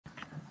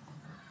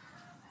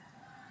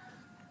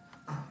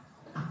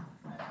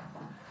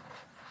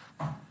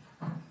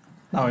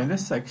Now in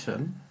this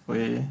section,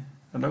 we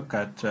look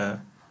at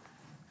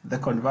the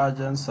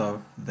convergence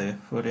of the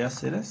Fourier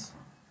series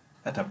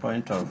at a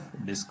point of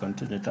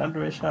discontinuity, and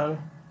we shall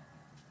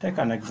take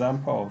an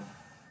example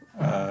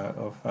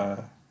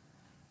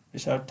we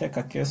shall take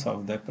a case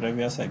of the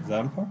previous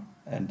example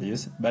and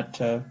use it, but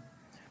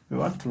we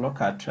want to look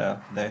at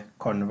the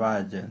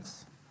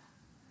convergence.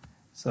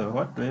 So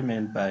what do we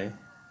mean by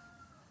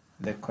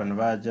the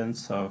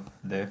convergence of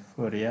the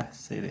Fourier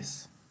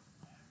series?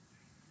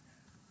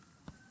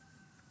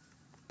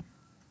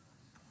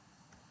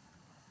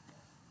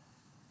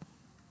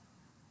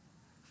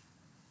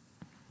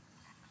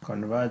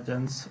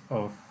 Convergence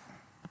of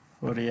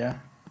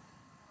Fourier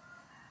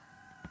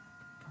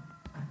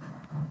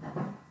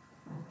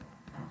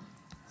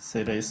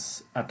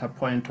series at a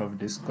point of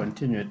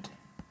discontinuity.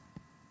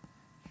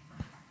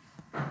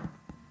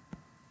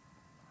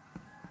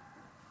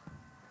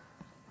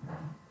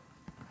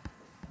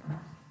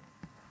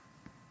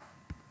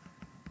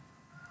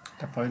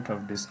 At a point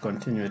of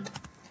discontinuity.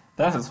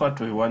 That is what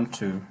we want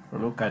to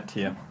look at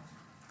here.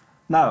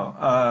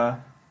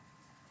 Now,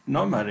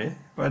 normally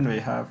when we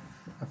have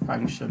a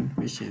function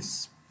which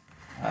is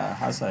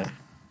has a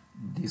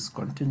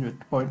discontinuity,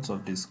 points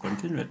of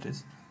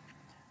discontinuities,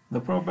 the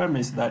problem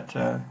is that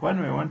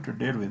when we want to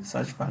deal with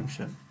such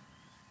function,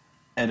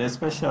 and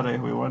especially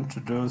we want to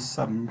do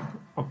some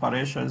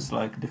operations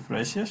like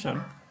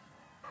differentiation,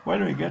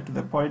 when we get to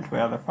the point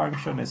where the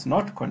function is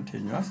not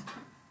continuous,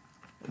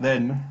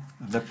 then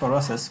the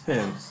process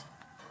fails.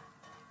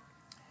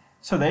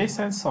 So the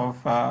essence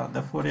of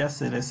the Fourier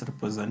series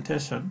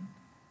representation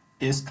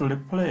is to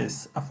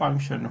replace a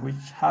function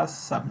which has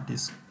some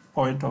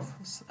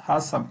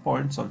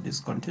points of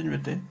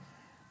discontinuity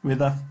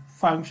with a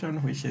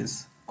function which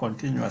is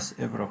continuous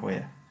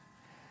everywhere.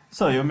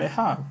 So you may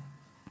have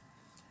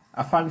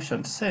a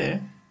function,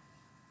 say,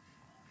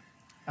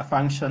 a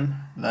function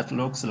that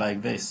looks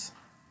like this.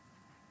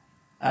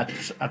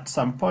 At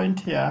some point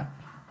here,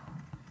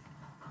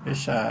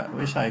 which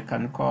I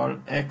can call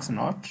x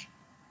naught,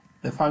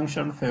 the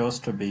function fails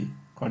to be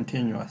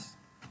continuous.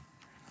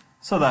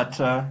 So that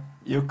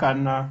you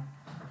can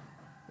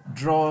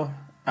draw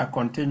a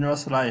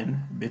continuous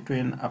line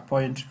between a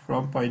point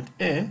from point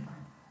A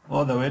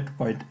all the way to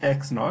point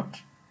x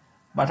naught,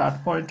 but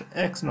at point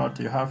x naught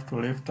you have to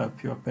lift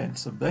up your pen.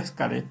 So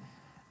basically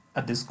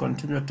a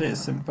discontinuity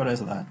is simple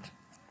as that.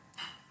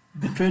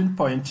 Between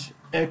point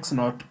x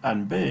naught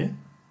and B,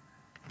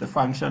 the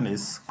function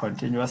is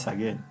continuous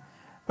again.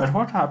 But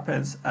what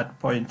happens at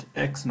point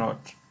x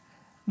naught?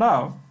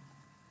 Now,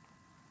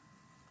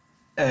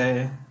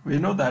 we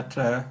know that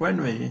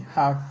when we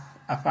have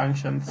a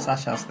function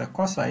such as the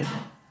cosine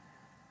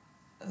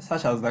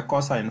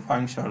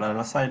function or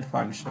a sine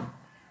function,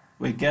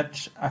 we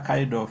get a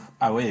kind of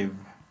a wave.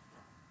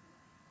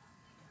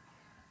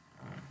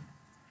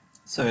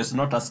 So it's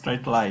not a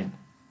straight line,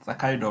 it's a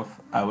kind of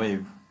a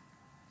wave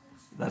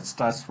that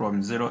starts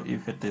from 0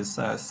 if it is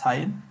a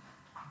sine,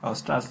 or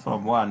starts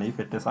from 1 if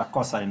it is a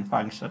cosine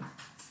function.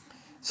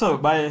 So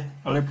by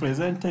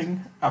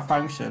representing a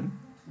function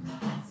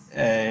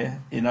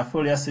in a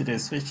Fourier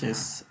series which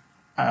is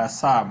a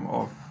sum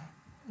of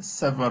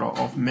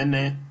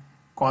many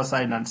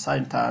cosine and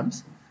sine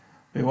terms,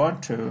 we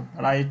want to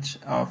write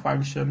our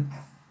function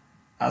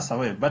as a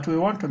wave. But we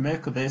want to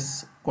make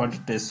this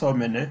quantity so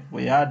many,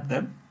 we add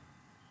them.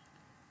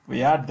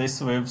 We add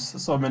these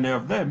waves, so many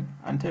of them,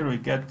 until we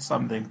get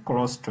something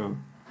close to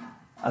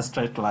a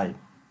straight line.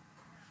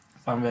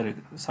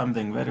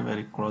 Something very,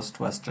 very close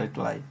to a straight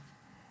line.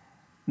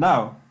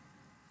 Now,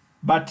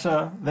 but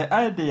the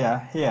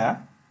idea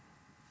here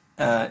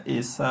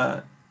is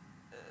the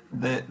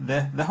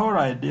whole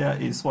idea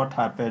is what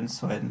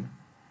happens when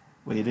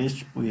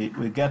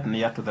we get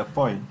near to the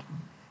point.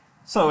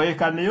 So we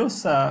can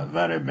use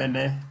very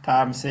many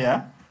terms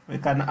here. We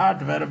can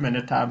add very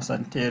many terms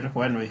until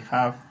when we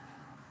have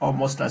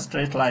almost a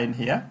straight line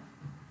here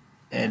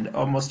and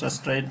almost a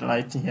straight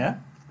line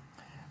here.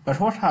 But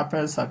what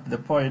happens at the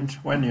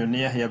point when you're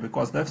near here,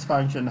 because this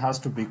function has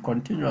to be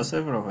continuous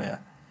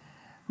everywhere.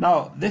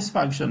 Now, this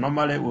function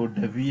normally will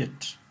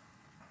deviate.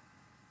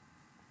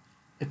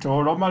 It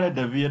will normally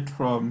deviate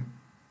from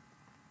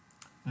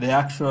the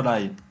actual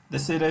line. The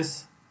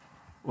series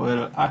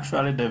will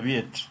actually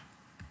deviate.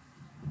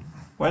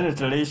 When it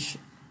reaches,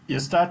 you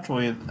start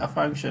with a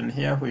function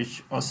here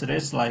which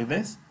oscillates like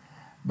this,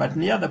 but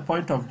near the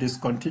point of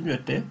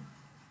discontinuity,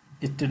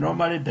 it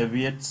normally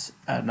deviates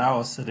and now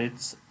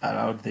oscillates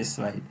around this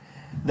line.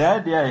 The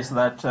idea is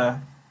that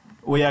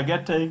we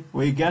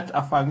get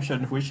a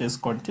function which is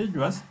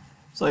continuous.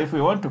 So if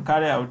we want to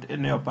carry out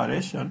any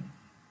operation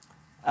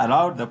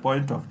around the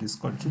point of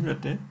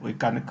discontinuity, we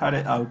can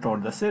carry out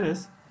on the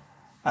series,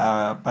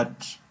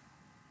 but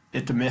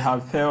it may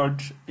have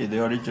failed in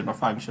the original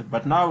function.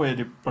 But now we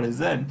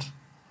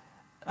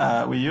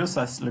use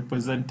as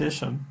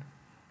representation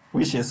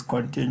which is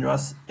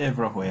continuous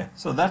everywhere.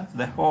 So that's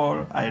the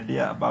whole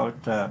idea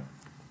about the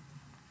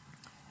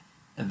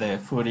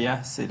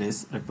Fourier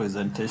series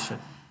representation.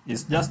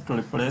 It's just to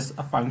replace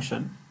a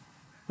function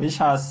which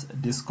has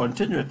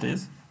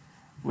discontinuities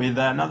with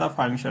another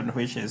function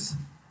which is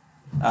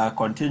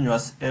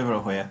continuous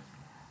everywhere.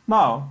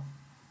 Now,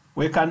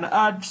 we can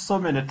add so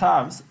many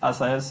terms,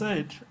 as I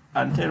said,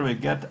 until we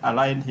get a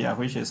line here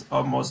which is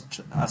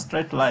almost a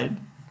straight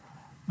line,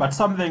 but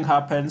something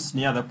happens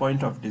near the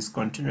point of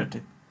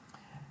discontinuity.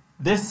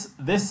 This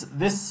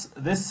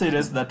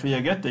series that we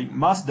are getting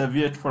must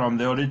deviate from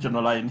the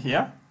original line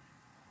here,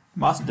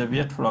 must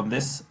deviate from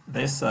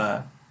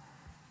the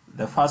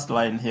first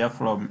line here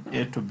from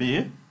A to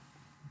B.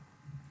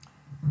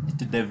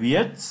 It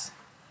deviates,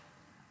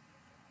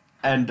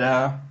 and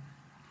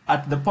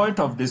at the point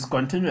of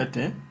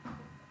discontinuity,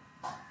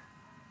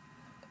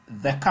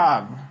 the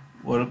curve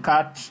will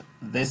cut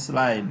this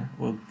line.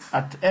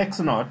 At x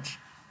naught,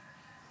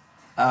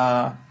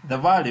 the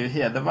value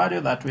here, the value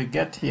that we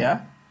get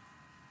here,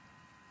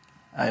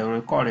 I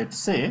will call it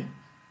C.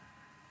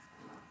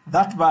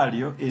 That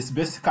value is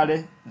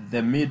basically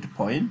the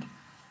midpoint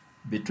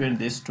between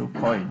these 2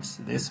 points,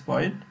 this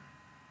point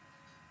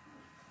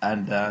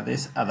and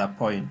this other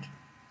point.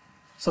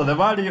 So the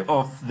value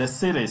of the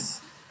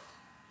series,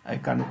 I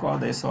can call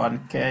this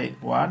one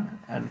K1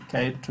 and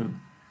K2.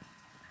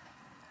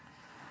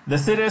 The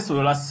series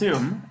will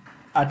assume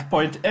at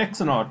point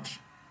x naught,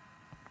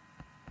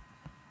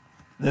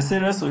 the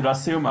series will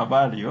assume a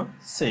value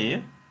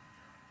C,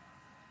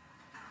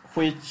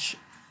 which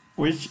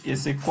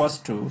is equals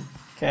to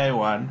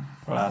K1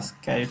 plus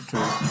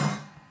K2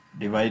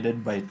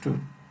 divided by 2.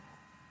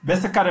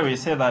 Basically, we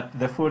say that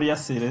the Fourier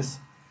series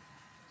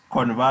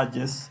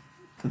converges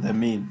to the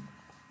mean.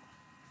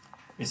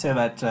 We say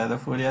that the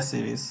Fourier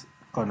series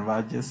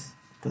converges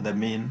to the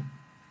mean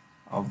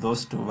of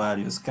those two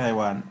values,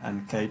 K1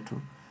 and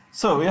K2.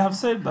 So we have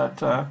said that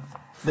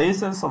the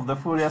essence of the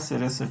Fourier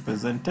series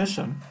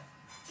representation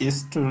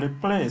is to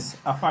replace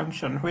a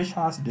function which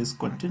has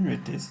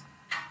discontinuities.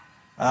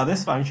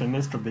 This function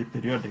needs to be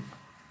periodic.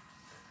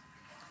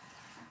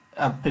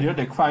 A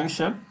periodic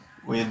function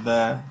with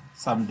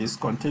some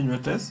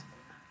discontinuities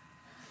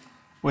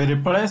we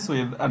replace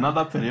with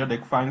another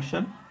periodic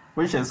function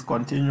which is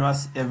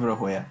continuous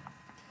everywhere.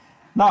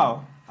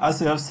 Now,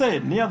 as we have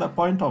said, near the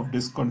point of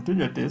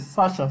discontinuities,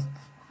 such as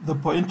the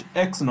point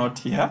x naught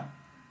here,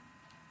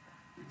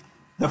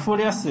 the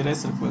Fourier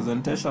series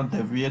representation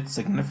deviates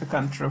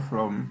significantly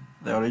from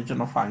the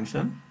original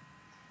function,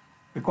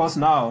 because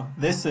now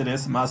this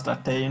series must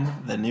attain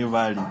the new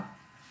value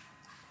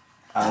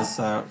as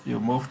you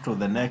move to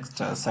the next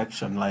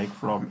section, like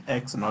from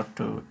x naught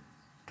to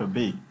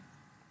b.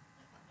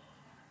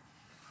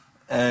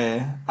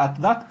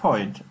 At that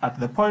point, at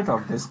the point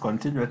of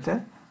discontinuity,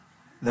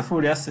 the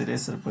Fourier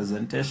series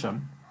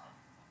representation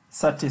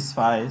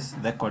satisfies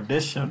the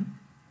condition,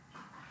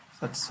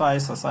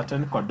 satisfies a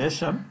certain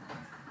condition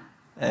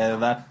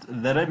that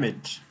the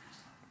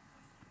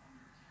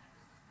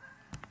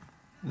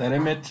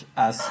limit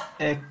as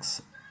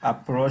x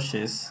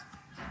approaches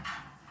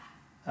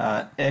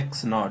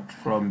x naught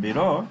from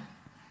below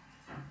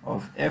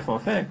of f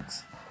of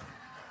x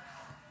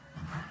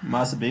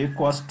must be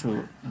equals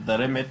to the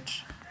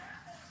limit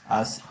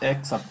as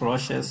x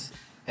approaches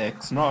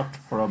x naught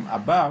from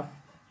above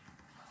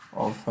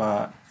of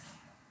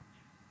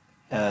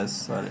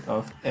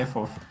of f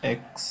of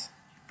x.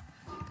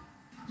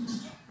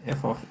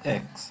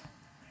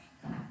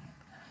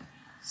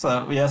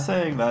 So we are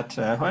saying that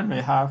when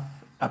we have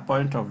a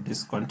point of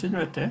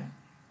discontinuity,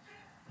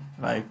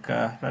 like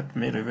let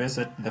me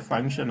revisit the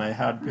function I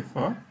had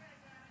before.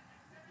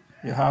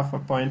 You have a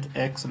point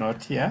x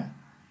naught here,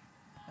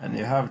 and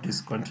you have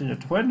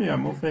discontinuity. When you are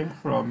moving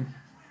from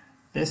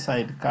this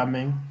side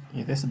coming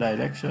in this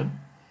direction,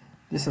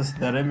 this is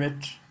the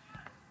limit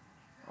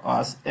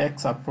as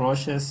x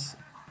approaches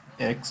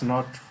x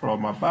naught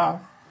from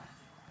above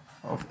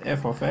of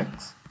f of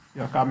x.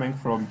 You are coming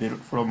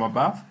from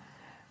above.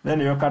 Then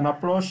you can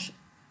approach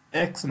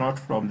x naught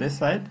from this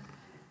side.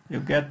 You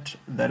get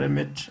the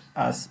limit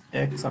as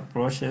x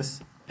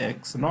approaches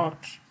x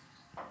naught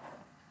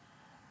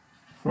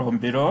from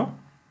below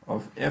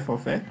of f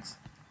of x.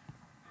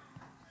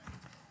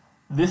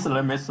 These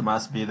limits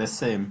must be the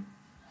same.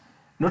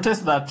 Notice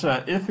that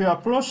if you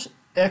approach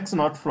x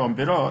naught from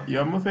below, you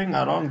are moving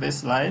along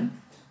this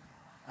line,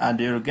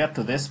 and you will get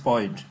to this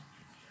point,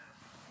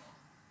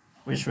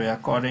 which we are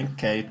calling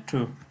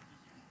K2.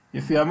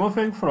 If you are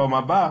moving from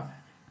above,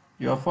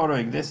 you are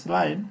following this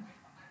line,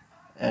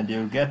 and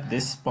you'll get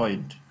this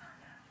point,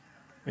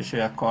 which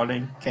we are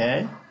calling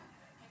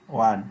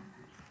K1.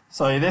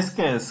 So in this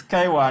case,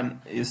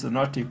 K1 is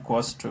not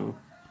equals to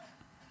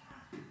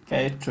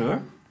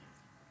K2,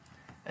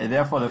 and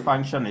therefore the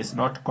function is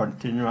not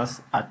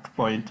continuous at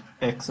point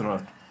x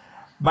naught.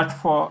 But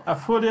for a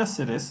Fourier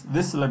series,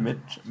 this limit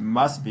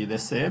must be the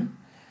same.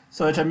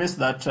 So it means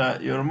that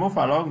you'll move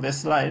along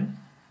this line,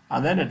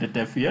 and then it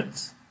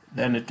deviates,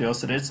 then it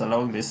oscillates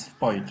along this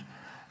point.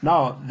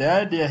 Now, the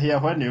idea here,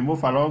 when you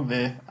move along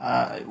the,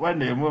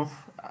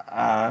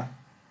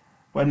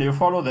 when you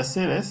follow the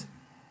series,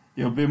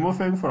 you'll be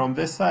moving from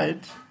this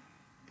side,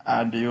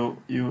 and you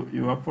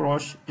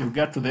approach, you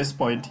get to this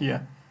point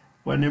here.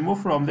 When you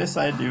move from this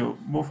side, you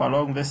move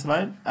along this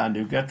line, and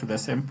you get to the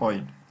same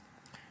point.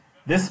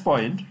 This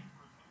point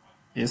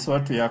is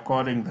what we are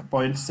calling the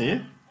point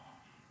C,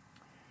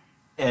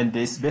 and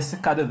it's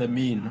basically the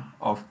mean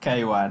of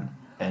K1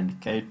 and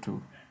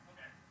K2.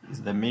 It's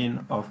the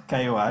mean of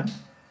K1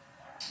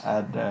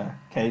 and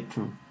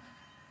K2.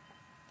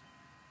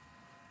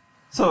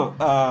 So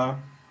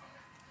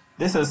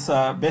this is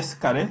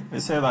basically, we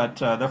say that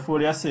the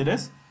Fourier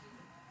series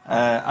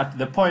at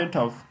the point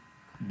of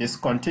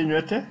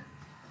discontinuity,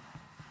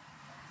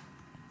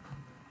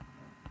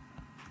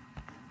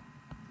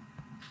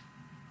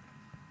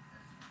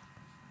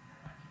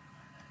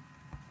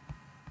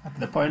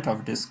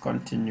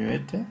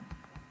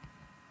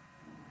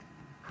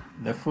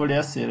 the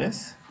Fourier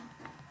series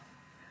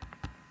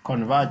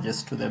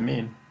converges to the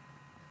mean.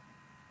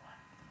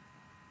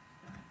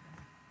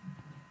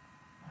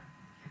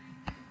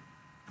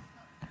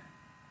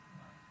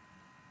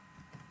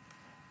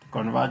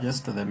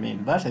 Converges to the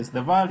mean. That is,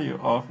 the value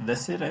of the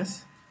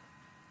series,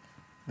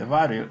 the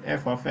value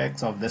f of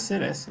x of the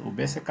series will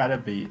basically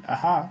be a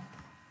half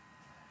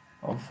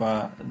of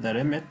the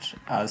limit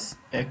as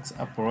x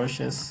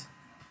approaches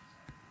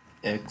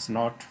x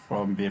naught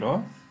from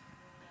below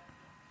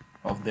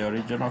of the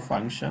original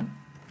function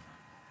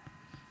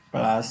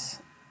plus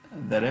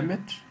the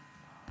limit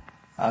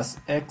as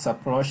x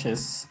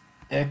approaches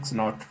x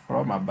naught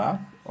from above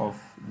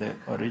of the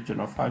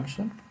original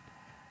function.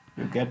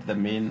 You get the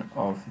mean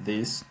of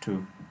these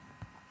two.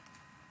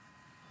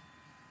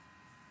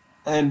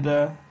 And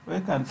we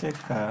can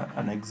take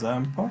an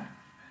example.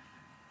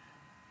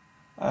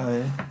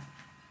 I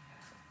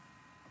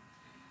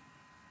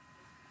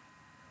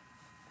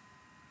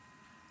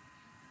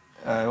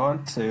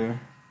want to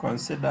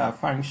consider a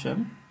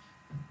function,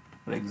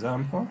 for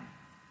example,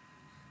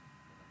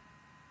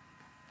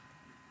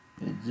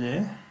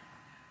 e.g.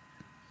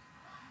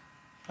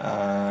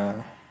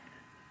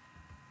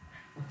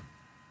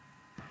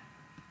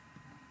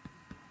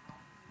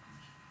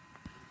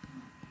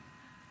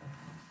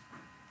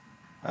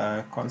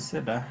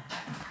 Consider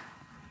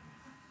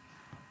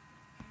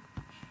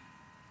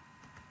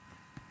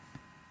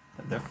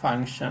the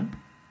function.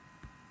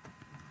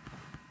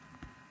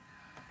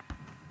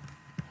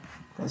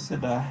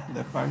 Consider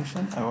the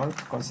function. I want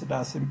to consider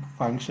a simple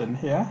function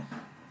here,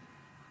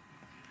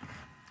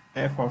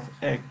 f of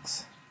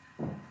x.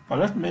 But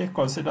let me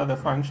consider the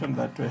function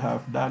that we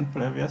have done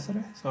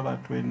previously so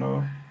that we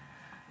know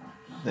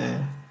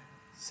the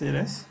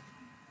series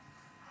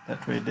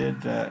that we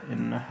did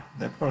in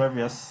the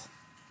previous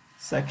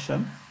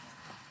section.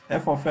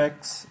 F of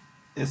x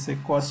is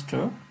equals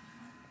to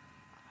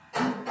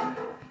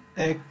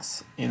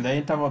x in the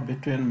interval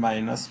between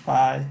minus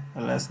pi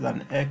less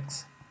than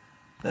x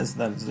less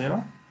than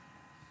 0,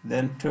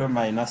 then 2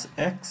 minus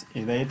x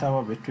in the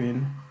interval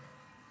between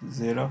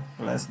 0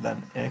 less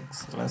than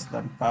x less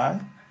than pi,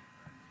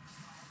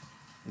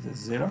 this is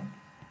 0,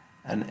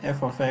 and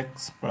f of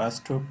x plus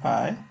 2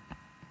 pi.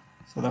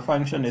 So the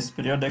function is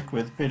periodic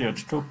with period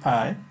 2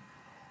 pi.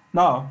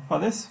 Now, for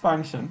this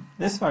function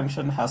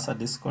has a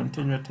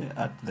discontinuity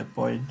at the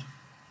point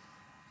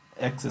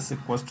x is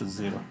equals to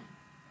 0.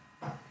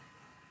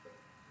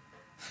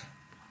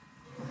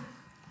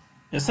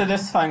 You see,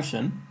 this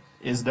function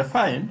is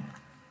defined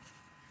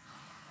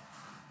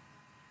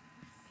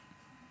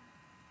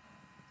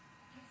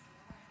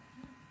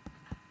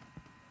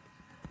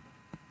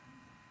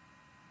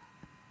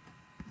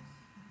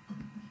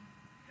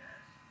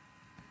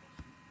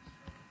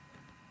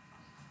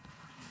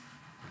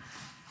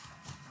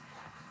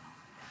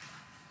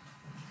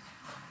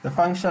the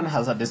function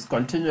has a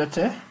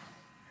discontinuity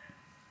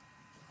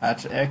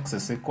at x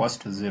is equals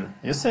to 0.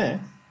 You see,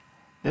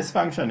 this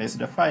function is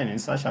defined in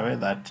such a way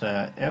that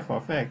f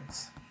of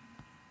x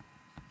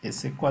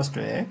is equals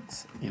to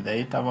x in the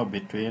interval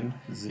between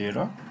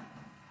 0,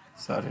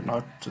 sorry,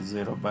 not to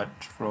 0, but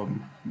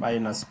from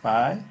minus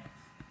pi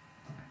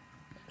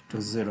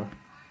to 0.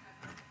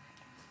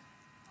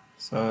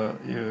 So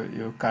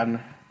you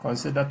can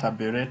consider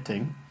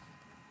tabulating,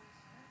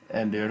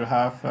 and you'll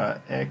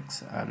have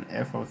x and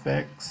f of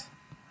x.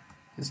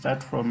 You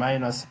start from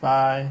minus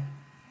pi,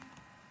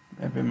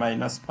 maybe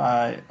minus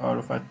pi all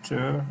over 2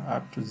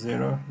 up to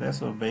 0. This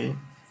will be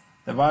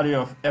the value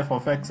of f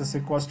of x is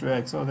equals to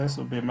x. So this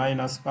will be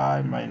minus pi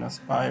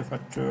over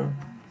 2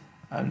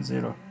 and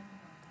 0.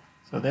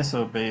 So this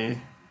will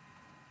be,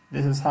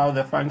 this is how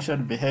the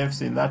function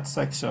behaves in that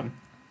section.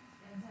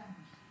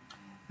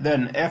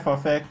 Then f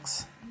of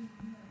x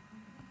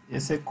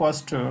is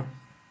equals to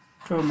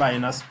 2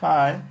 minus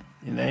pi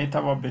in the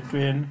interval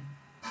between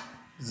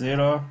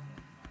 0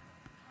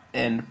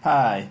 and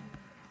pi.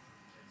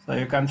 So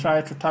you can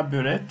try to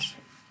tabulate,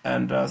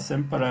 and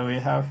simply we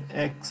have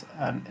x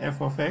and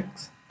f of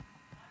x.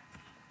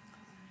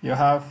 You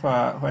have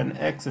when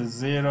x is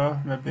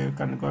 0, maybe you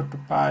can go to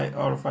pi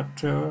all over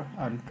 2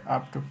 and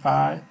up to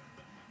pi.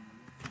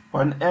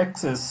 When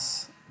x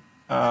is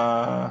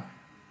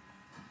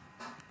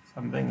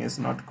something is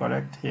not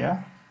correct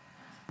here.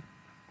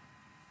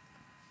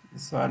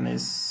 This one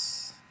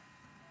is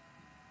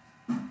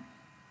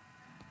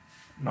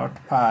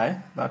not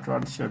pi, that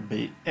one should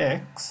be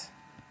x.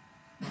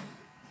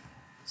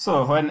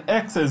 So when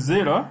x is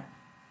 0,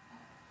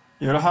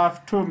 you'll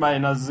have 2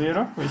 minus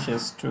 0, which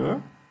is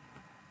 2.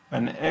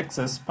 When x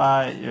is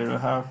pi, you'll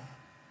have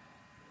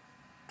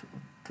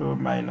 2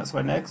 minus,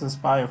 when x is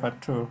pi over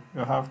 2,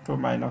 you have 2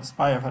 minus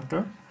pi over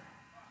 2.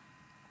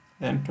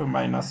 Then 2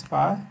 minus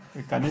pi.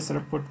 We can easily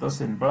put those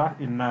in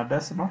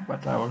decimal,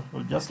 but I will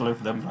just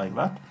leave them like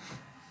that.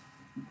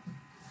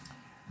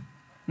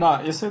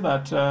 Now, you see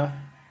that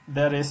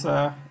there is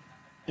a,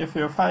 if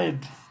you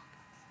find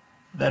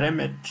the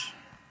limit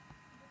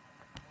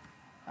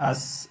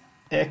as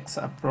x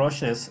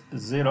approaches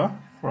 0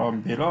 from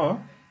below,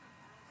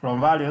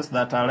 from values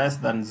that are less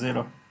than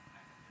 0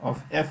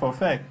 of f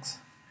of x,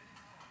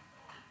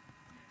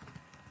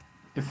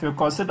 if you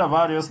consider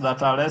values that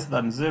are less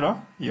than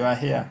 0, you are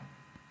here.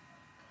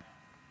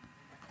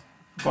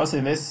 Because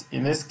in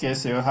this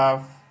case you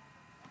have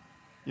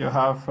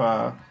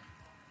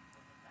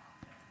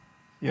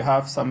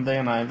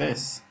something like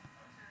this,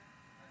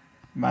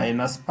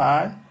 minus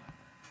pi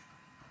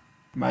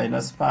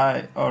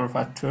all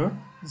over 2,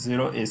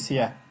 0 is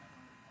here.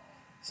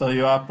 So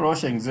you are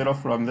approaching 0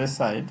 from this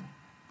side,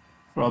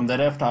 from the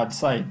left hand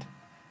side.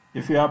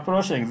 If you are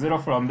approaching 0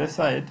 from this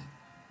side,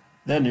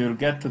 then you'll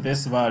get to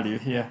this value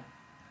here,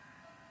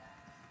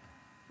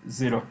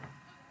 0.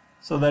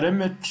 So the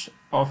limit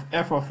of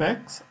f of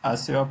x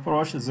as you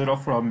approach 0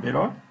 from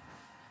below,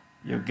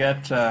 you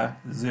get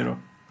 0.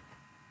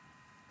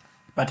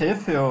 But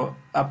if you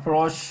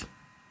approach,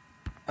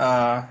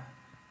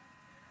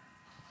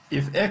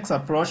 if x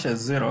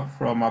approaches 0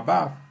 from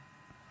above,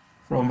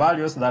 from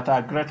values that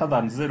are greater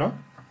than 0,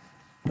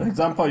 for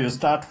example, you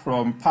start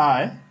from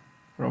pi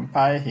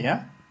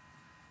here,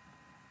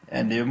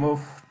 and you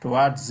move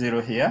towards 0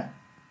 here,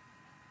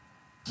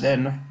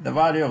 then the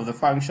value of the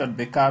function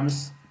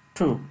becomes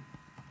 2.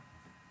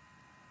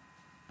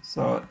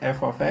 So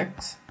f of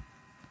x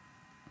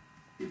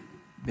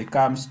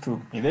becomes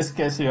 2. In this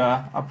case, you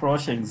are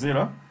approaching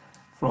 0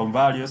 from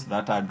values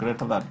that are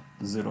greater than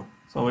 0.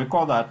 So we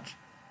call that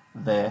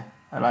the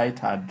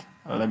right-hand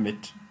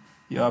limit.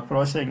 You are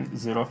approaching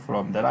 0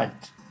 from the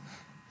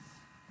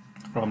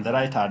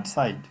right-hand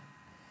side.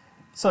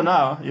 So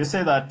now you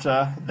see that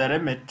the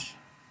limit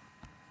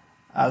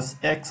as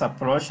x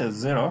approaches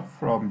 0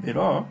 from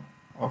below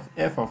of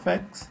f of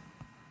x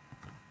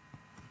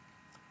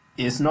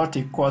is not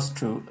equal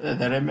to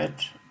the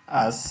limit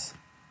as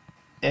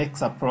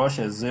x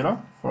approaches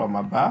 0 from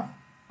above,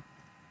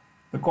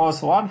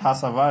 because one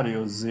has a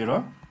value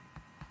 0,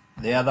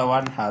 the other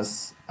one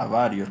has a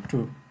value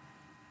 2.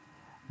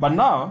 But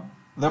now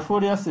the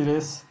Fourier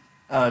series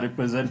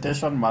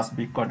representation must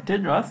be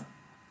continuous.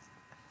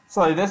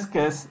 So in this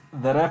case,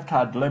 the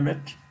left-hand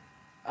limit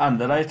and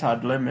the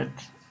right-hand limit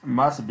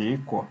must be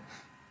equal.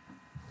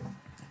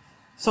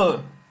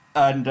 So,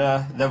 and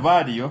the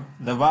value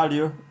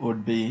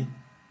would be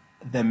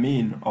the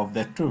mean of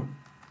the two.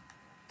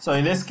 So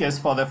in this case,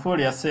 for the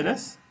Fourier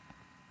series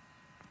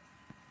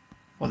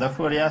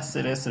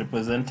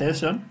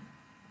representation,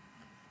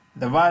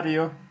 the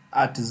value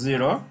at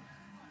 0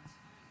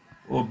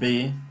 will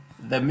be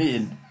the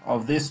mean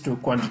of these two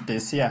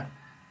quantities here,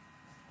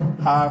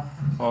 half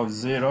of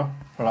 0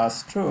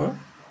 plus 2,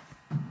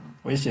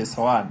 which is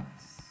 1.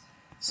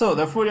 So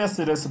the Fourier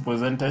series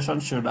representation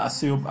should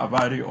assume a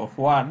value of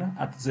 1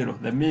 at 0,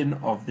 the mean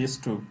of these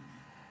two,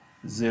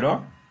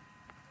 0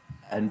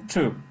 and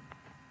 2.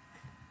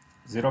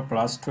 0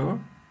 plus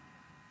 2,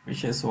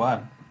 which is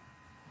 1.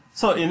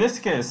 So in this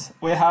case,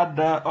 we had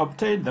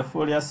obtained the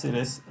Fourier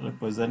series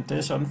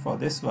representation for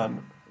this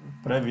one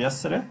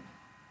previously.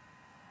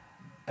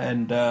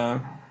 And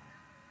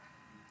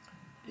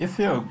if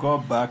you go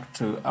back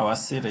to our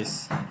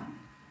series,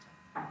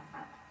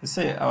 you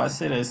see our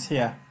series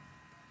here.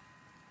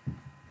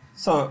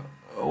 So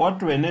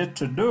what we need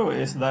to do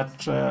is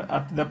that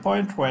at the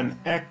point when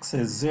x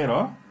is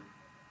 0,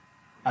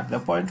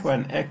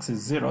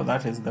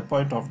 that is the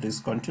point of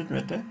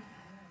discontinuity,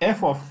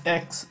 f of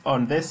x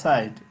on this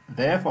side,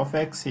 the f of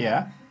x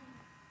here,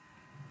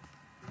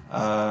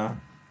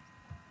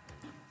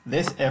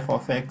 this f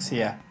of x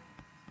here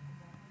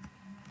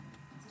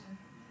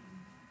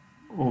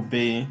will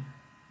be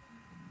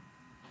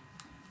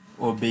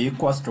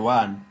equals to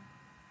 1.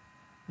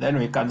 Then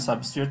we can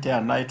substitute here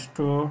and write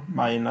 2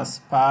 minus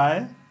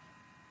pi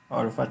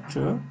all over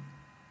 2.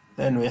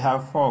 Then we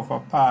have 4 over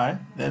pi,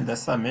 then the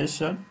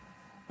summation.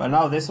 But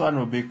now this one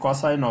will be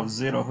cosine of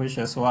 0, which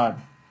is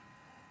 1.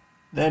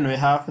 Then we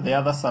have the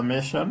other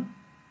summation,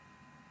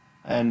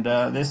 and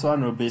this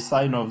one will be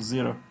sine of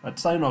 0. But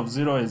sine of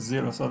 0 is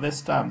 0, so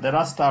this term, the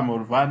last term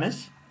will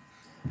vanish.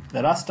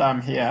 The last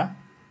term here,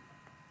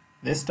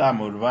 this term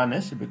will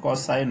vanish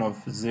because sine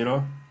of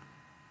 0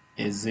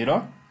 is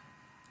 0.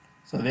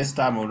 So this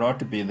term will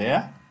not be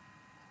there.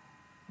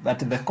 But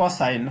the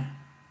cosine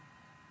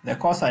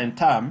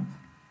term,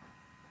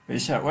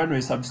 when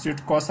we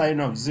substitute cosine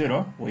of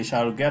 0, we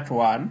shall get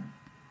 1.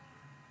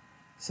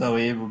 So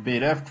we will be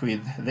left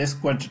with this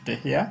quantity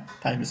here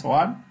times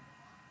 1,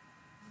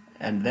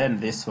 and then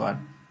this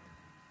one.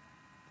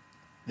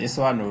 This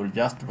one will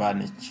just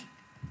vanish.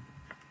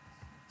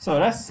 So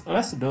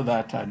let's do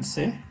that and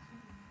see.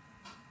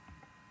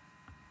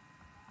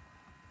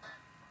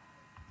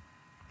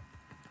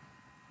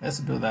 Let's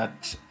do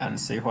that and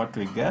see what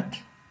we get.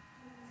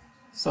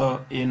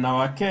 So in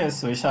our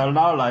case, we shall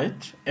now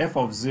write f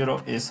of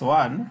 0 is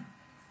 1.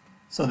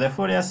 So the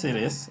Fourier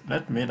series,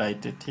 let me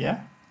write it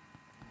here,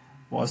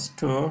 was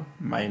 2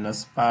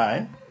 minus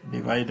pi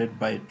divided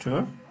by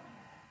 2,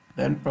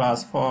 then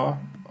plus 4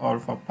 all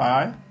for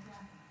pi.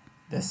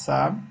 The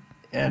sum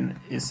n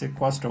is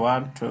equals to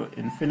 1 to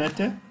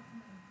infinity.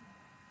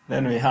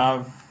 Then we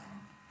have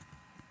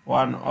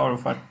 1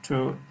 over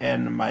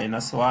 2n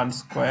minus 1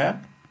 squared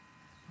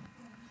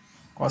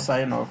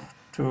cosine of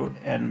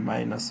 2n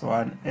minus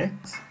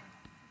 1x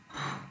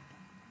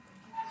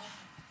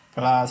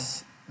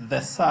plus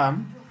the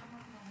sum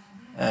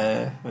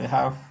we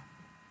have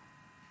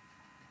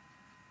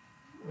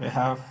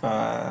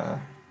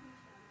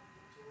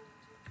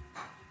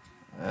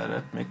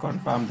let me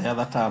confirm the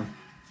other term.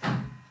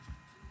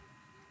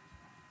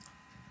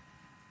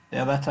 The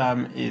other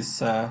term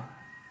is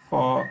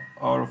 4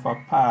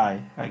 over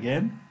pi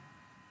again.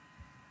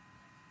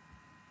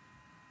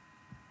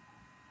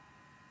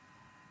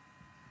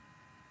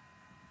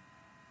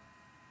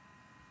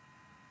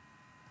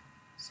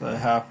 So I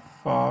have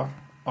 4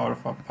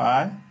 over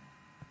pi.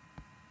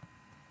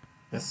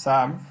 The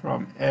sum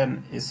from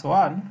n is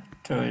 1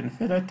 to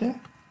infinity.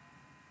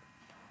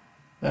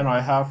 Then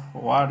I have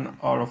 1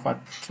 over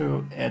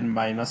 2n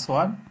minus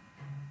 1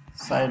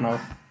 sine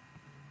of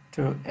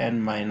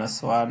 2n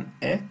minus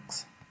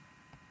 1x.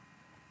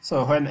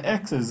 So when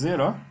x is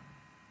 0,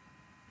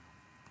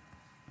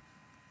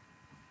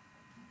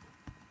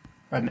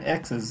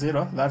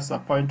 that's the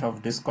point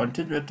of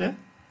discontinuity.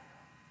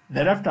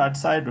 The left-hand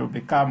side will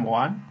become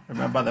 1.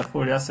 Remember, the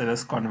Fourier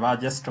series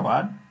converges to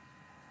 1.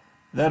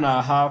 Then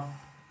I have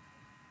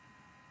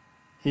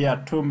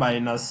here 2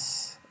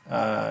 minus,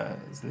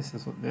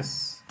 this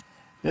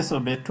will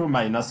be 2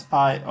 minus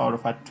pi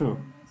over 2.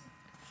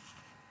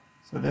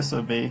 So this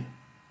will be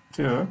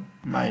 2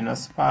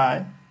 minus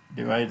pi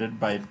divided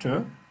by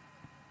 2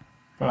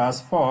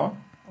 plus 4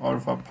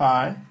 over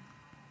pi.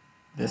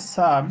 The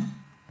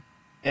sum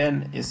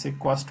n is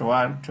equals to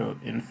 1 to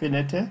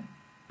infinity.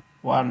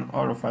 1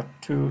 over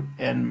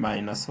 2n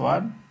minus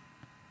 1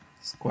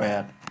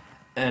 squared.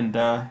 And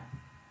the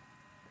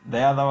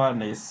other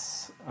one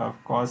is,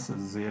 of course,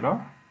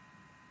 0.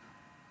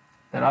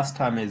 The last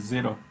term is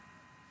 0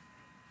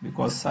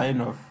 because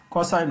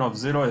cosine of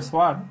 0 is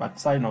 1, but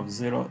sine of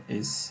 0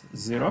 is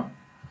 0.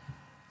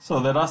 So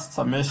the last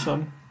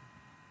summation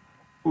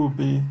will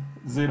be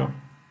 0.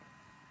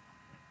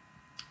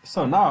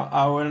 So now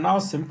I will now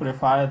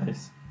simplify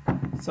this.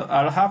 So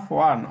I'll have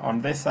 1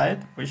 on this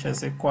side, which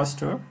is equals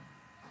to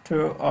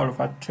 2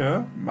 over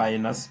 2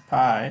 minus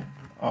pi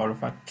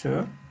over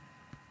 2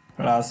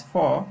 plus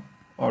 4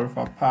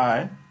 over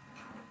pi,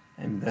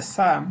 and the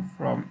sum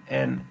from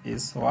n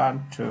is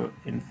 1 to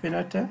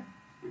infinity,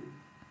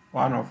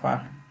 1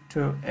 over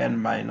 2n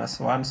minus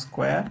 1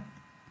 squared.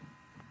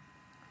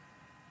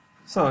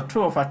 So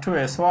 2 over 2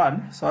 is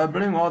 1, so I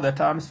bring all the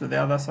terms to the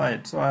other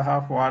side. So I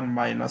have 1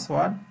 minus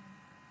 1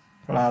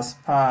 plus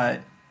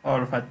pi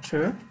over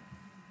 2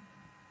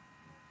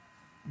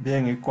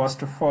 being equals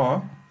to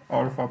 4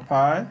 over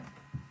pi.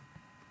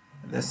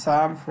 The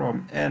sum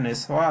from n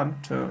is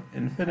 1 to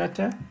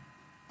infinity,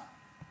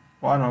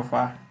 1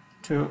 over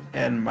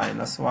 2n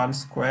minus 1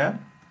 squared.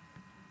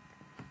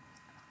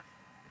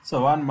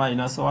 So 1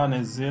 minus 1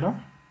 is 0.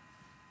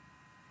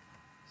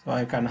 So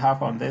I can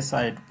have on this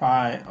side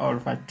pi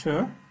over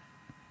 2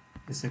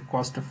 is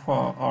equals to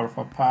 4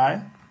 over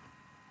pi.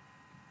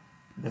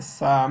 The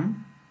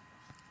sum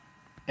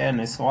n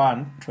is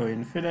 1 to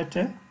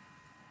infinity,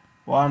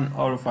 1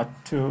 over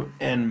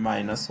 2n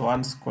minus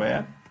 1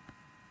 squared.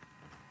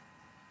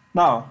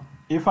 Now,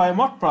 if I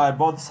multiply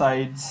both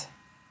sides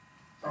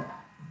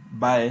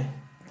by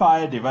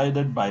pi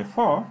divided by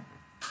 4,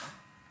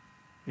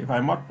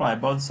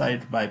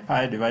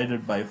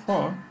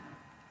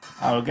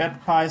 I'll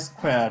get pi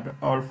squared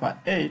over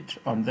 8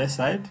 on this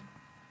side,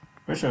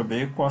 which will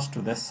be equals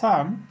to the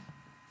sum,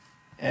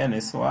 n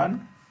is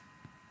 1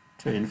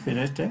 to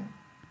infinity,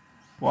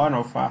 1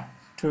 over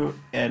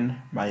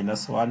 2n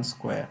minus 1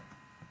 squared.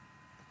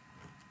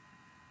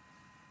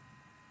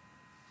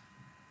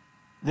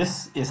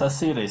 This is a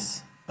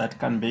series that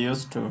can be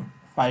used to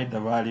find the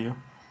value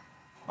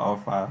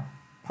of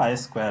pi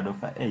squared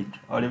over 8,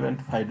 or even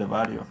to find the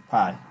value of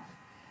pi.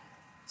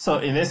 So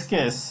in this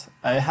case,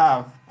 I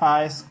have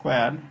pi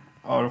squared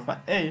over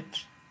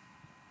 8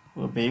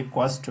 will be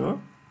equals to,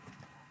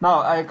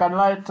 now I can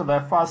write the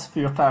first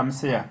few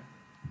terms here.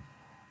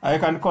 I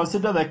can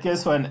consider the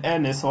case when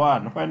n is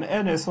 1. When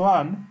n is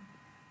 1,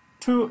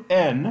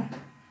 2n,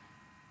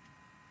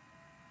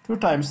 2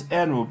 times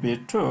n will be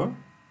 2.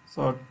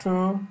 So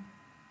 2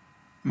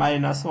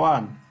 minus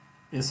 1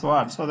 is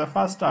 1. So the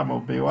first term will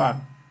be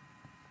 1.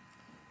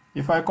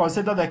 If I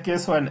consider the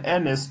case when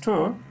n is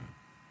 2,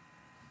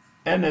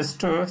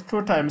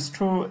 2 times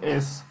 2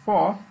 is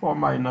 4. 4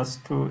 minus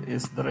 2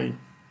 is 3.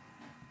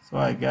 So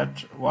I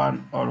get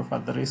 1 over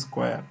 3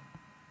 squared.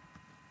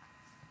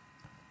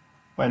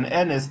 When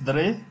n is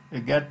 3, we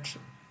get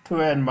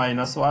 2n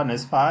minus 1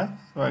 is 5,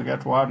 so I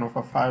get 1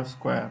 over 5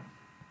 squared.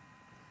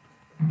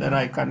 Then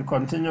I can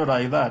continue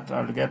like that.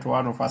 I'll get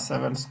 1 over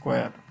 7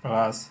 squared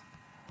plus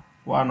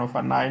 1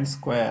 over 9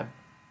 squared,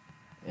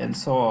 and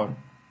so on.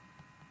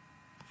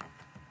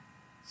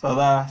 So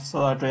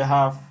that we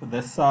have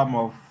the sum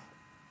of,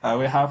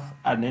 we have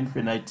an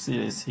infinite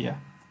series here,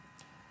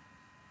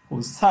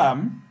 whose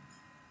sum,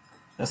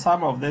 the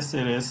sum of this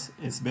series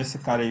is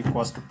basically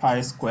equals to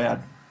pi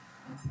squared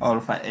all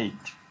over 8.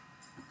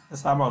 The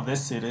sum of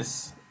this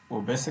series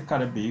will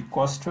basically be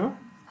equals to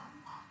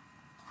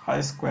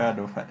pi squared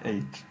over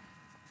 8.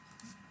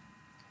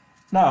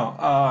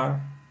 Now,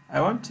 I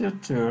want you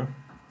to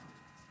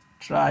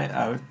try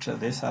out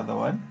this other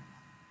one.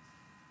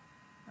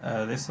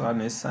 This one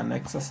is an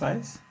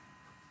exercise.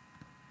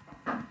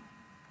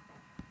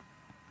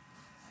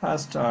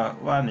 First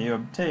one, you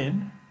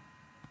obtain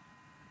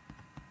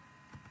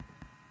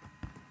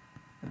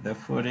the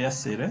Fourier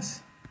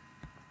series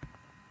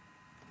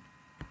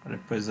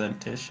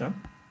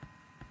representation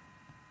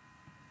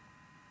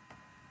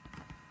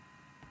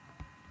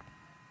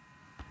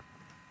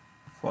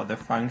for the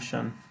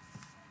function.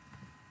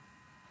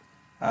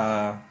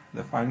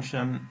 The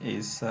function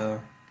is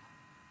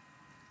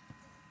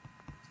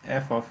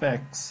f of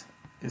x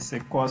is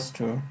equals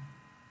to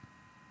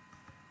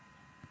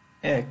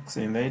x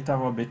in the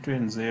interval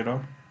between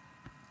 0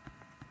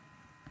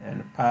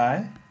 and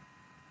pi,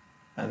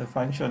 and the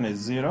function is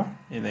 0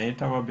 in the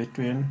interval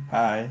between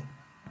pi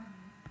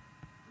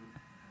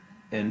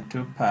and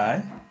 2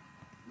 pi,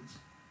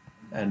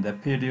 and the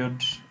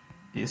period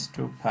is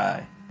 2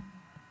 pi.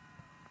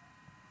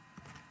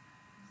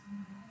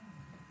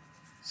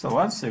 So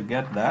once you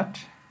get that,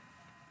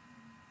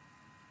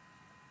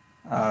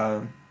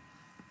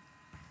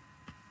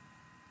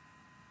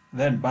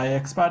 then by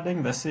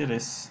expanding the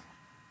series,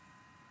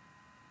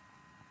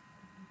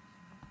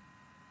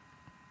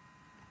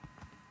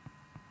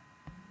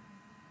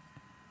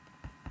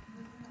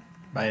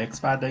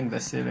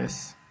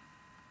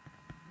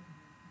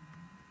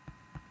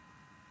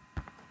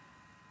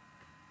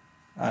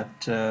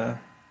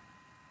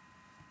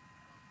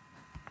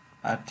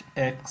 at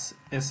x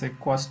is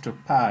equals to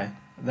pi.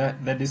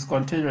 The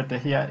discontinuity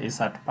here is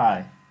at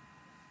pi.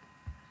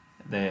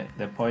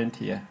 The point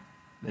here,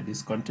 the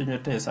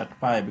discontinuity is at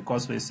pi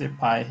because we see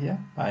pi here,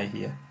 pi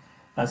here.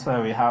 That's why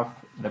we have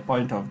the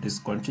point of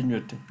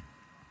discontinuity.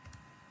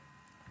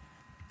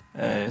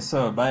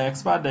 So by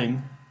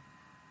expanding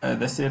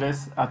the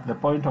series at the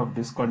point of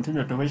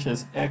discontinuity, which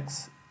is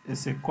x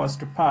is equals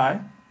to pi,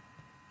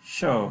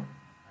 show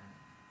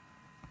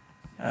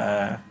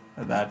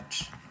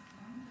that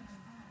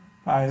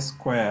pi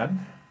squared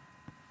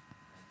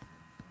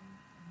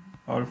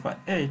over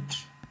 8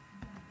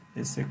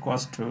 is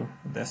equals to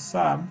the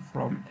sum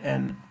from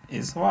n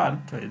is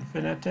 1 to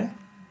infinity,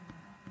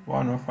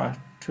 1 over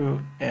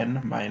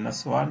 2n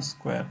minus 1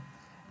 squared.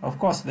 Of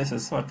course, this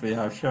is what we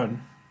have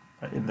shown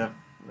in the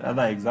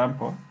other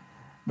example,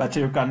 but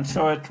you can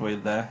show it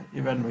with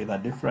even with a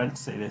different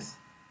series.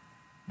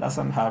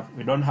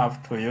 We don't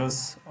have to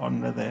use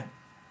only the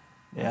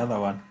other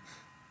one.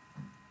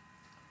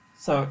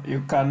 So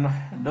you can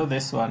do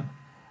this one.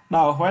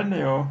 Now, when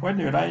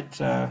you write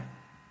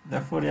the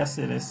Fourier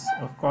series,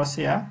 of course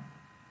here,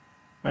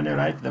 when you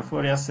write the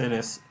Fourier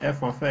series,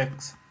 f of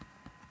x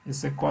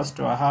is equals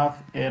to a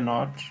half a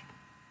naught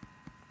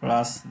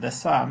plus the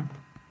sum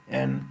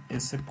n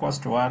is equals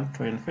to 1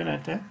 to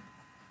infinity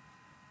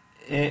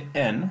a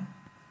n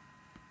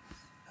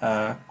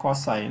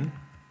cosine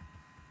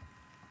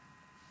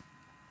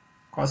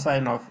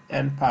of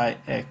n pi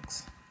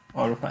x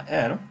all over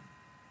L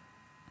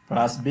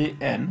plus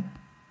bn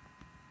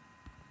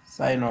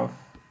sine of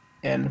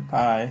n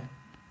pi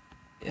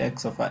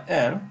x over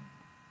L.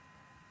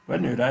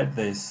 When you write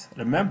this,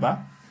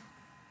 remember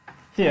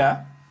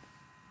here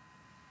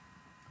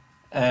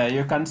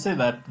you can see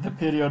that the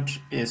period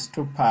is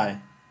 2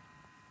 pi.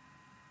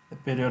 The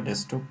period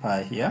is 2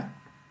 pi here.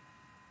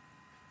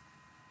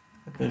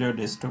 The period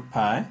is 2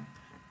 pi.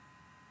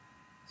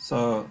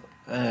 So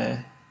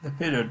the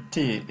period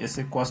t is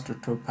equals to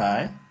 2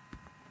 pi,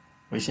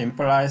 which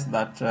implies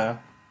that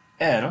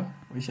L,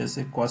 which is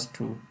equals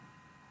to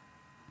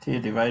t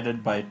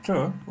divided by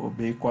 2, will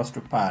be equals to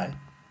pi.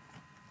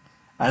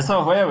 And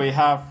so where we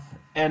have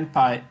n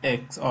pi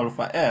x all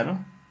over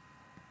L,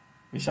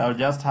 we shall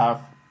just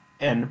have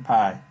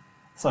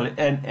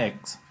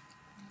nx.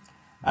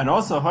 And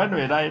also when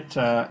we write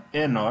a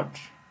naught,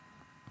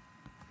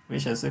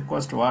 which is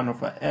equals to 1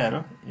 over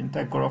L,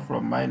 integral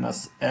from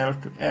minus L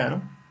to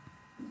L,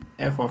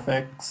 f of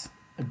x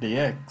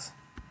dx.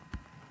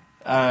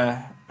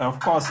 Of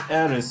course,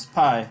 L is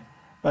pi.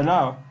 But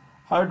now,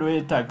 how do we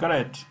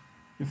integrate?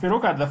 If you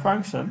look at the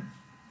function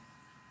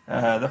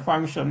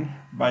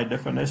by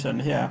definition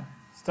here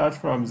starts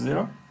from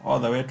 0 all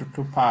the way to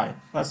 2 pi.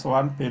 That's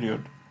one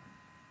period.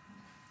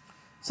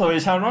 So we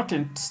shall not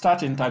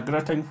start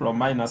integrating from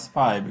minus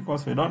pi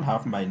because we don't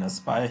have minus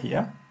pi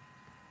here.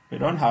 We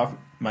don't have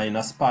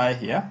minus pi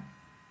here.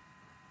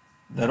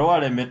 The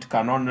lower limit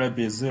can only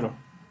be 0.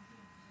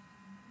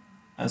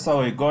 And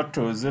so we go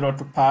to 0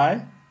 to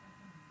pi,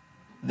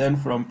 then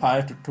from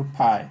pi to 2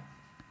 pi.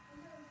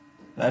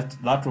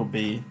 That will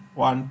be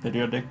one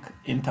periodic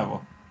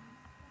interval.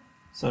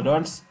 So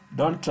don't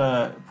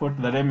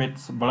put the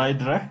limits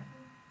blindly.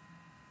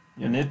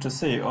 You need to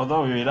see,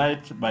 although we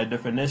write by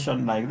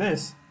definition like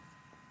this,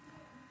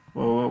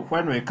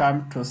 when we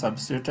come to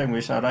substituting,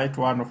 we shall write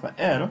 1 over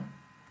L,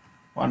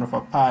 1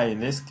 over pi in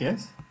this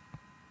case.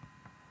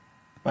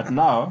 But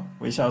now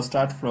we shall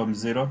start from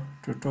 0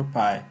 to 2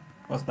 pi,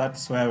 because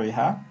that's where we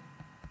have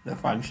the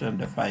function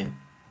defined.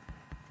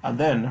 And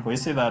then we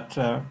see that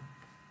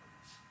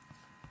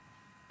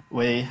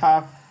we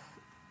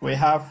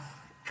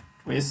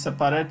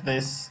separate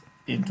this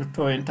into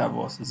two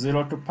intervals,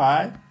 0 to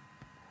pi,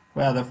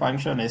 where the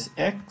function is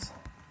x.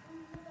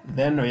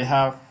 Then we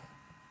have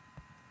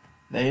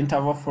the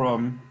interval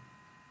from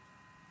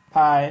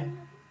pi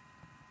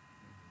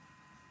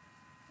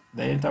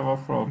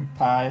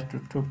to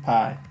 2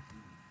 pi.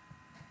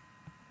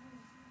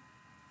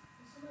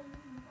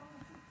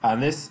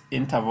 And this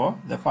interval,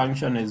 the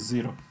function is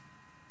 0.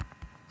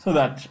 So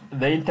that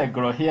the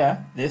integral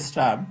here, this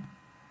term,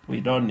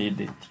 we don't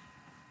need it.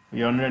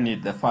 We only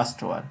need the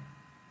first one.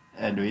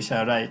 And we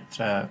shall write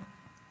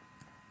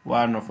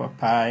 1 over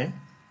pi,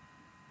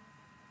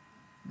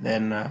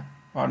 then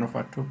 1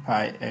 over 2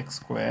 pi x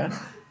squared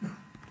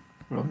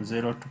from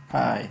 0 to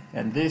pi.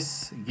 And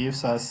this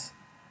gives us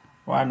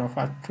 1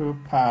 over 2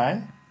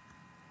 pi,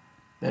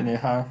 then you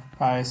have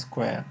pi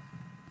squared,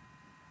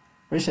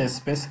 which is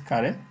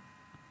basically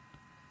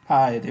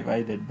pi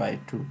divided by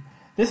 2.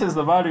 This is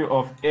the value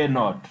of a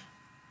naught.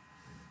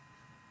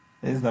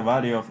 This is the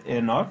value of a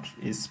naught,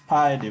 is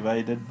pi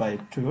divided by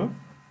 2.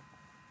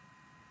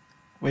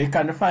 We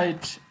can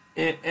find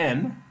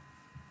an,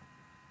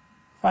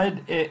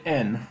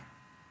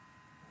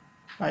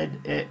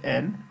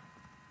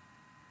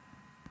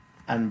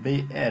 and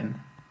bn.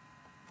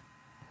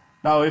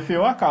 Now if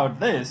you work out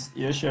this,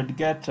 you should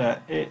get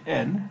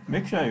an.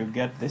 Make sure you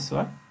get this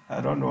one.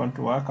 I don't want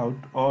to work out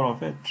all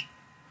of it,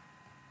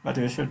 but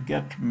you should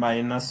get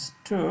minus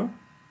 2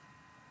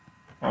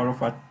 all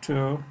over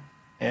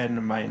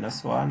 2n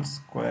minus 1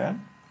 squared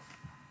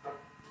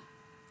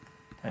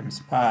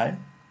times pi,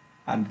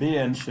 and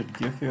bn should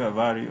give you a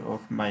value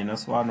of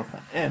minus 1 over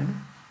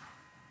n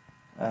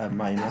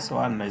minus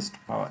 1 raised to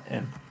power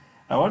n.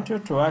 I want you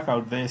to work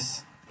out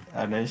this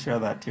and ensure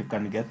that you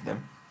can get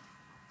them.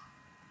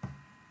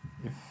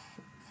 If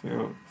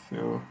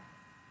you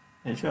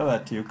ensure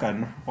that you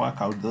can work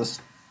out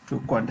those two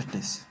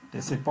quantities,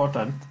 it's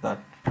important that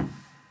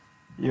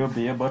you'll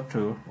be able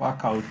to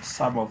work out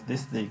some of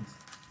these things.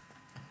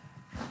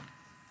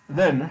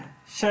 Then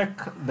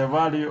check the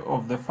value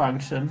of the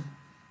function,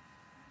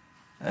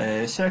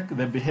 check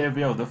the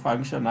behavior of the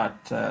function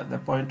at the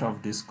point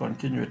of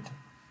discontinuity.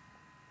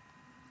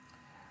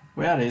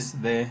 Where is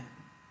the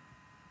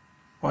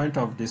point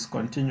of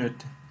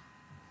discontinuity?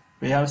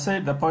 We have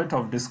said the point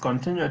of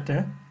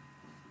discontinuity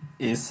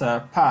is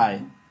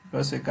pi,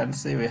 because you can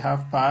see we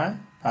have pi,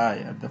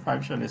 and the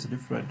function is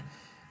different.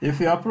 If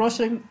you are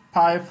approaching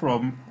pi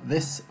from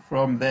the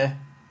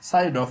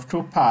side of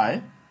 2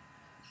 pi,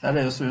 that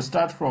is, you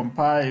start from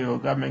pi, you're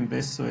coming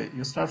this way.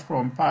 You start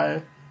from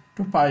pi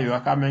to pi, you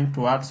are coming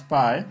towards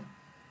pi.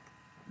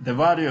 The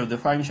value of the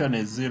function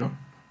is 0.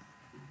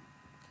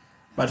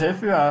 But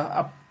if you are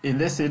up in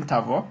this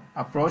interval,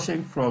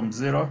 approaching from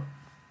 0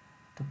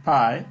 to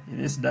pi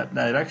in this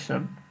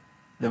direction,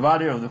 the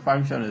value of the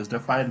function is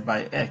defined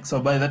by x. So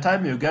by the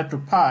time you get to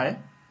pi,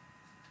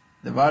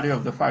 the value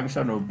of the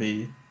function will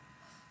be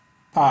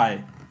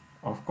pi,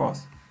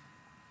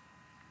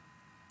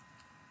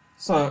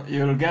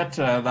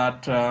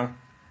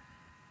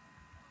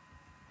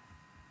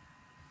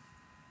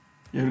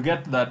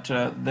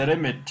 the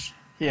limit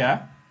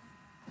here,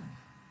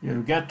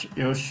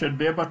 you should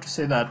be able to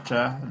see that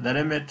the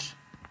limit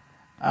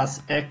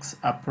as x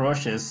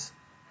approaches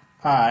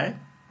pi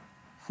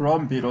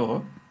from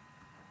below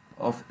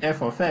of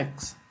f of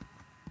x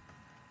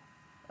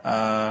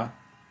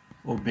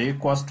will be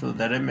equals to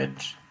the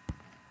limit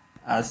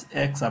as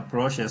x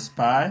approaches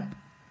pi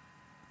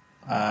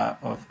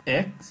of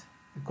x,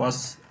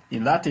 because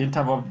in that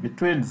interval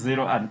between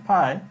 0 and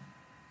pi,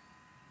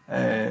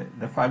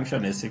 the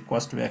function is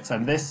equals to x,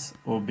 and this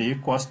will be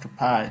equals to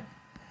pi.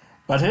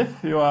 But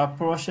if you are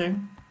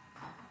approaching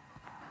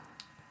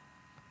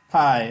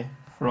pi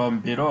from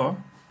below,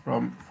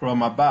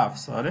 from above,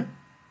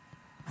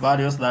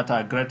 values that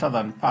are greater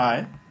than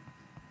pi,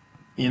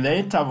 in the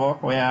interval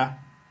where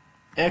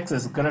x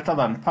is greater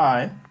than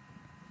pi,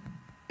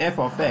 f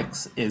of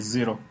x is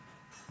 0.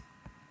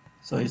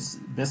 So it's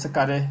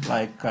basically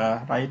like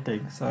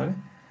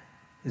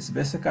it's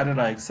basically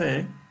like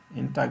saying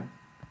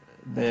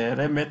the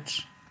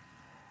limit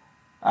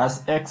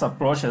as x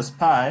approaches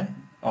pi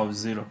of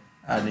 0,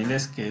 and in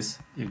this case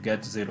you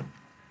get 0.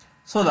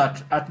 So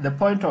that at the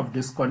point of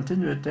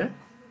discontinuity,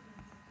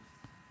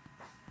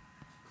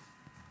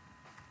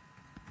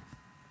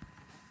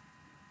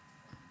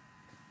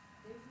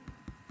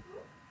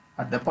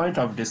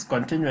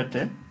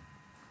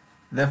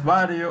 the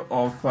value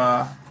of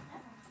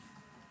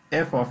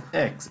f of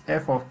x,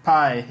 f of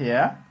pi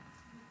here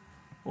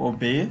will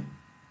be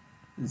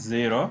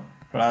 0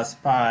 plus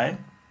pi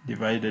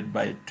divided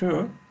by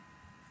 2,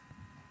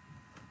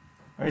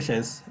 which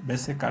is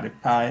basically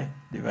pi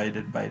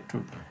divided by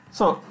 2.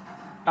 So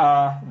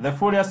the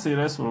Fourier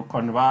series will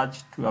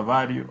converge to a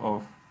value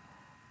of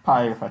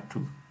pi over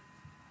 2.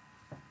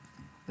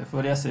 The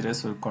Fourier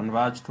series will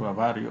converge to a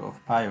value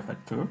of pi over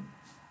 2.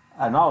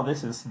 And now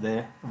this is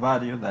the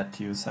value that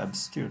you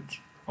substitute.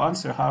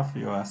 Once you have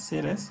your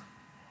series,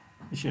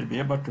 you should be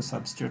able to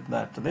substitute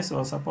that. This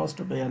was supposed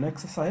to be an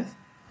exercise,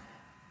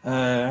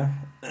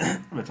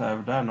 but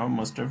I've done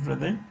almost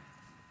everything.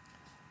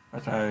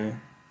 But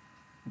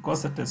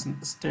because it is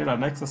still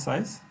an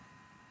exercise,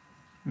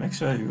 make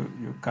sure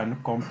you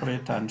can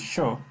complete and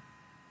show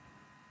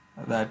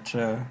that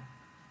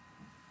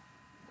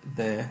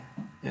the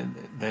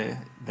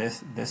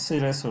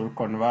series will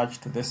converge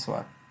to this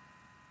one.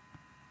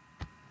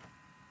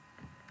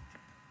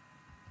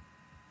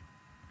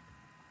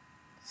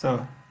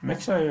 So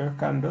make sure you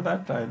can do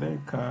that. I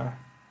think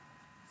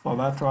for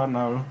that one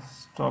I'll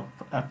stop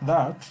at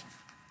that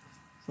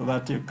so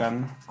that you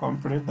can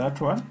complete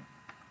that one.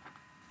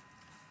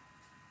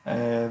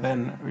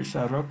 Then we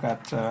shall look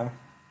at,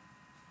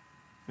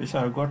 we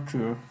shall go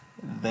to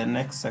the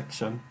next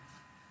section.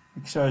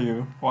 Make sure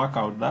you work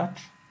out that.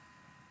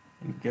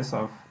 In case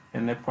of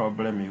any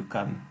problem, you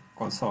can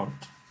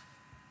consult.